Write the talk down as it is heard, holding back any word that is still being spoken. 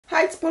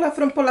Hi, it's Paula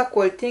from Pola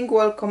Quilting.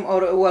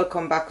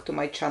 Welcome back to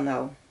my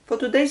channel. For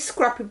today's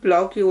scrappy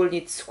blog you will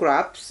need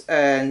scraps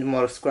and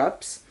more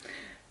scraps,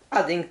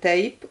 adding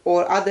tape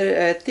or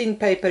other thin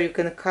paper you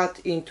can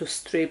cut into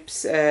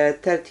strips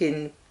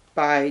 13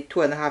 by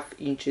 2.5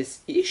 inches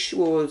ish. We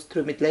will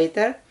trim it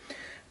later.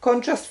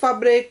 Contrast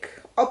fabric,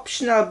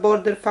 optional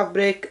border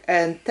fabric,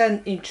 and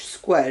 10-inch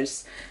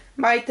squares.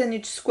 My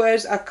 10-inch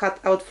squares are cut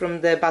out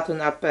from the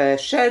button-up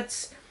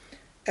shirts,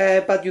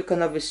 but you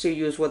can obviously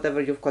use whatever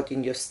you've got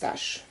in your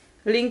stash.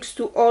 Links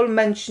to all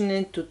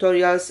mentioned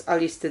tutorials are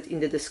listed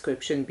in the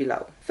description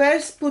below.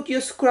 First, put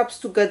your scraps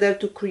together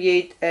to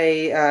create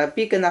a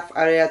big enough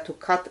area to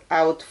cut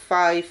out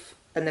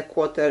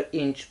 5.25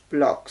 inch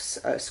blocks,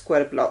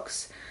 square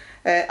blocks.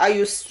 I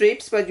use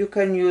strips, but you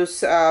can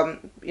use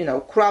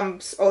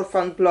crumbs,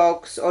 orphan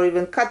blocks, or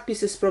even cut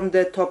pieces from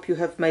the top you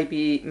have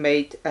maybe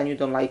made and you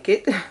don't like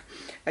it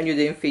and you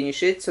didn't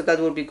finish it, so that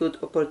will be a good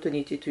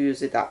opportunity to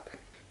use it up.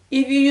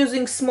 If you're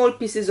using small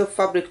pieces of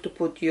fabric to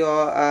put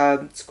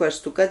your squares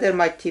together,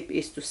 my tip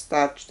is to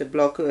starch the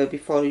block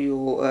before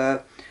you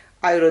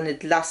iron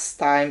it last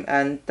time,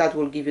 and that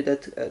will give you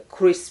that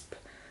crisp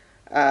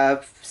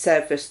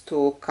surface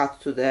to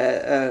cut to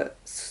the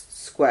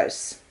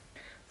squares.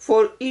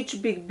 For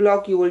each big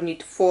block you will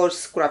need 4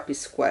 scrappy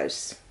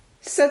squares.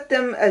 Set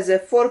them as a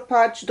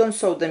 4-patch, don't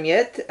sew them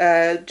yet,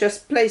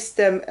 just place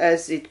them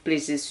as it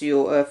pleases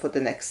you for the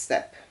next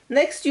step.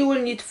 Next you will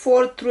need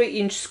 4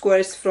 3-inch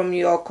squares from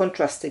your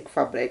contrasting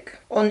fabric.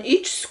 On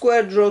each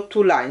square draw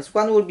 2 lines.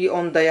 One will be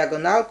on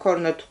diagonal,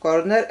 corner to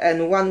corner,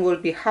 and one will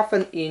be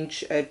 1/2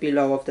 inch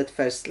below of that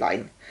first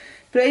line.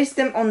 Place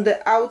them on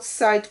the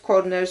outside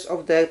corners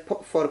of the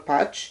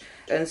 4-patch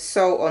and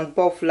sew on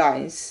both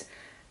lines,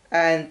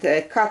 and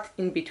cut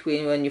in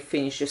between when you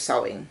finish your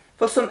sewing.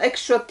 For some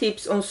extra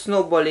tips on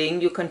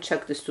snowballing, you can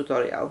check this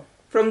tutorial.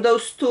 From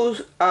those 2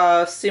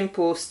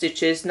 simple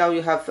stitches, now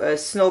you have a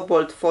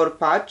snowballed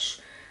 4-patch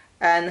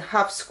and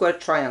half square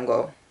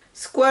triangle.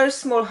 Square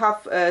small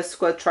half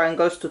square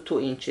triangles to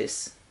 2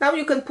 inches. Now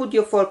you can put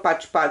your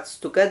 4-patch parts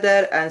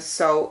together and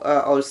sew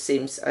all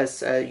seams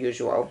as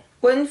usual.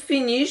 When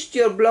finished,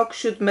 your block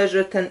should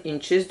measure 10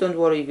 inches, don't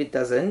worry if it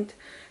doesn't.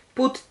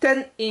 Put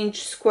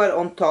 10-inch square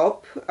on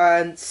top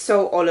and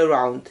sew all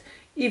around.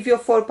 If your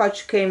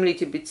 4-patch came a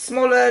little bit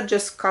smaller,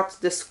 just cut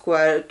the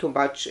square to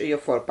match your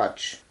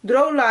 4-patch.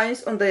 Draw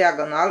lines on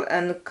diagonal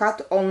and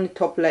cut only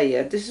top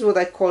layer. This is what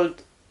I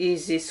called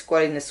easy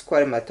square in a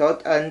square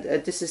method, and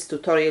this is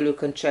tutorial you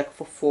can check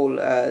for full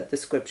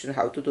description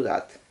how to do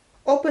that.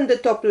 Open the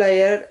top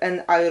layer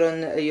and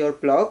iron your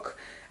block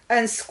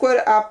and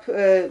square up.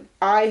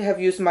 I have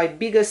used my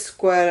biggest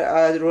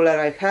square ruler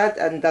I had,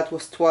 and that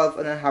was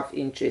 12.5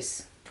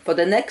 inches. For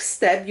the next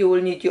step you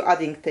will need your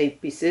adding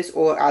tape pieces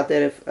or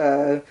other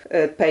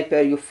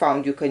paper you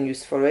found you can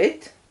use for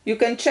it. You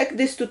can check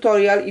this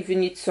tutorial if you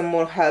need some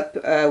more help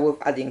with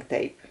adding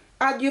tape.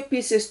 Add your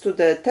pieces to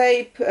the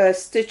tape,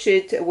 stitch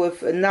it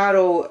with a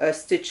narrow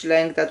stitch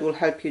length that will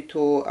help you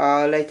to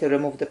later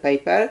remove the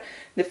paper.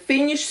 The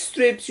finished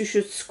strips you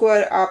should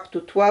square up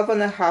to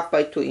 12.5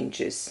 by 2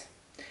 inches.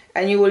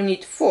 And you will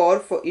need 4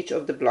 for each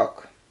of the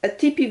block. A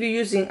tip if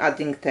you're using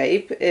adding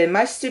tape,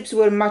 my strips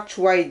were much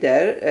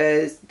wider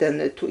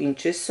than 2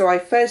 inches, so I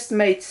first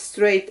made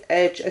straight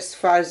edge as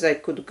far as I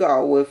could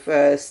go with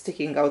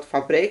sticking out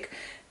fabric,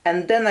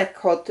 and then I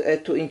cut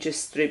 2 inches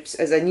strips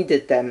as I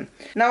needed them.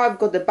 Now I've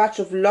got a batch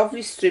of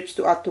lovely strips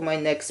to add to my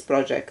next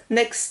project.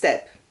 Next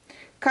step,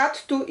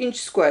 cut 2-inch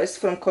squares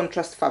from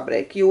contrast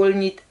fabric. You will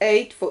need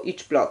 8 for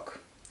each block.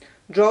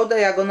 Draw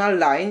diagonal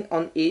line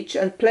on each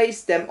and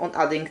place them on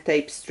adding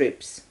tape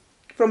strips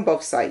from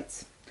both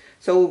sides.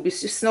 So we'll be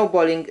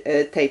snowballing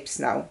tapes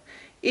now.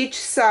 Each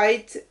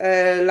side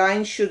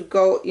line should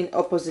go in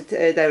opposite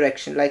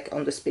direction, like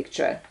on this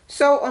picture.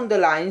 So on the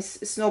lines,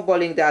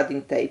 snowballing the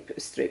adding tape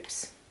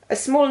strips. A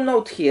small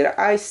note here,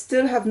 I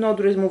still have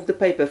not removed the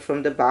paper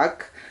from the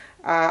back.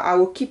 I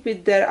will keep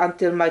it there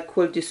until my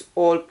quilt is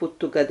all put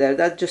together.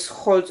 That just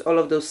holds all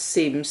of those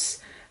seams,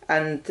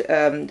 and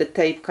the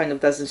tape kind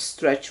of doesn't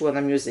stretch when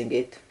I'm using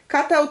it.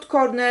 Cut out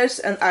corners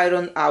and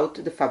iron out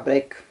the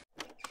fabric.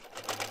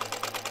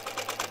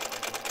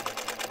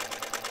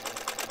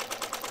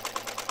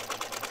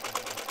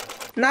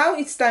 Now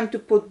it's time to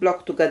put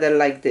block together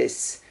like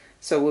this.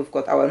 So we've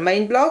got our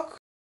main block,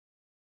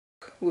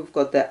 we've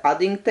got the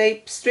adding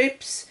tape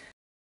strips,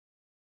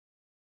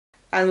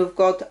 and we've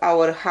got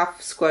our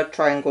half square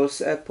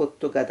triangles put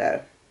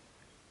together.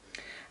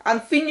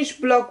 Unfinished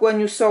block when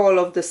you sew all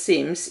of the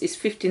seams is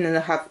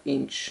 15.5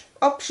 inch.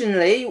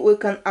 Optionally we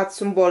can add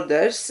some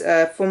borders.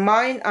 For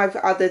mine I've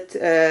added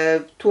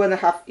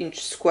 2.5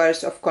 inch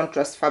squares of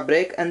contrast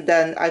fabric, and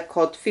then I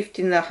cut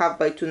 15.5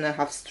 by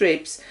 2.5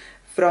 strips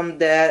from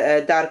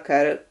the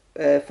darker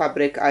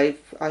fabric I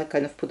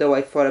kind of put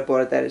away for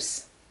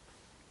borders.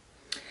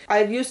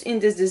 I've used in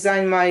this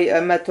design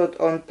my method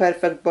on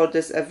perfect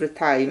borders every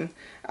time,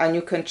 and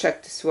you can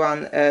check this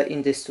one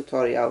in this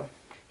tutorial.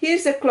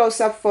 Here's a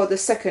close-up for the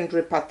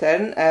secondary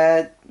pattern.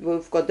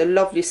 We've got the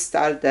lovely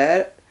star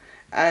there,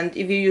 and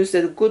if you use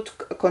a good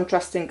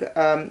contrasting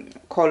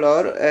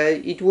color,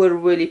 it will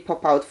really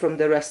pop out from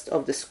the rest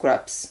of the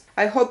scraps.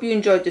 I hope you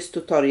enjoyed this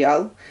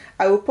tutorial.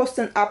 I will post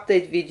an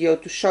update video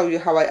to show you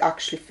how I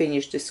actually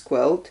finished this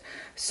quilt.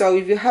 So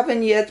if you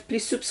haven't yet,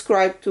 please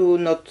subscribe to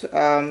not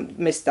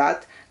miss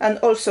that, and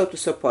also to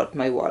support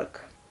my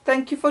work.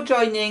 Thank you for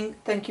joining,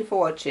 thank you for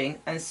watching,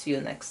 and see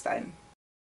you next time.